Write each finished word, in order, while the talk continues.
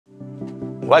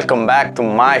Welcome back to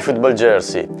My Football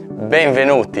Jersey.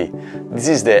 Benvenuti! This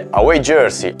is the away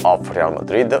jersey of Real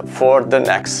Madrid for the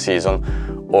next season,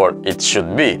 or it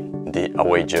should be the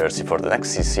away jersey for the next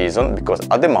season because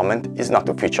at the moment it's not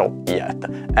official yet.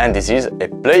 And this is a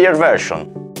player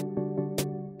version.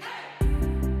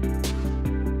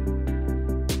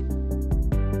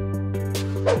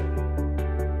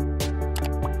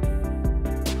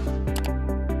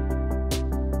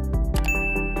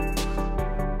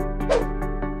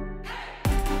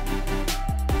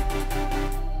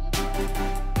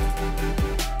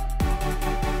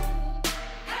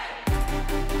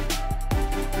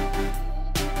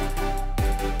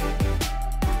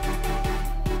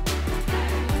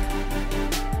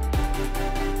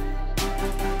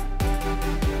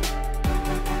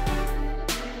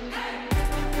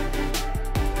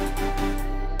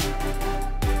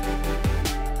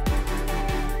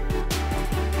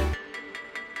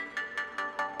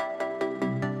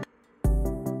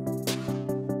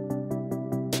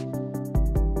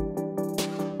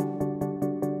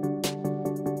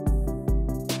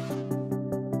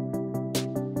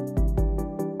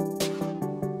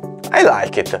 I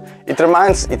like it. It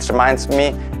reminds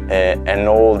me an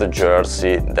old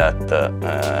jersey that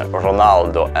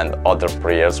Ronaldo and other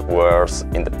players wore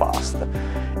in the past.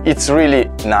 It's really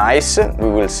nice. We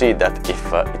will see that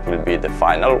if it will be the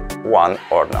final one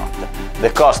or not. The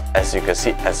cost, as you can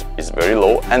see, is very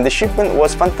low and the shipment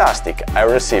was fantastic. I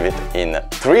received it in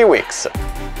 3 weeks.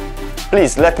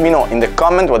 Please let me know in the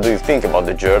comment what do you think about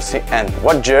the jersey and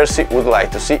what jersey would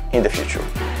like to see in the future.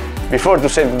 Before to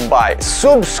say goodbye,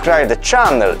 subscribe the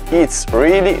channel. It's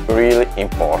really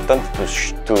important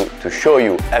to show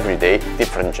you every day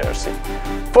different jersey.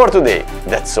 For today,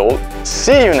 that's all.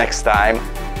 See you next time.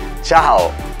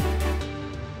 Ciao!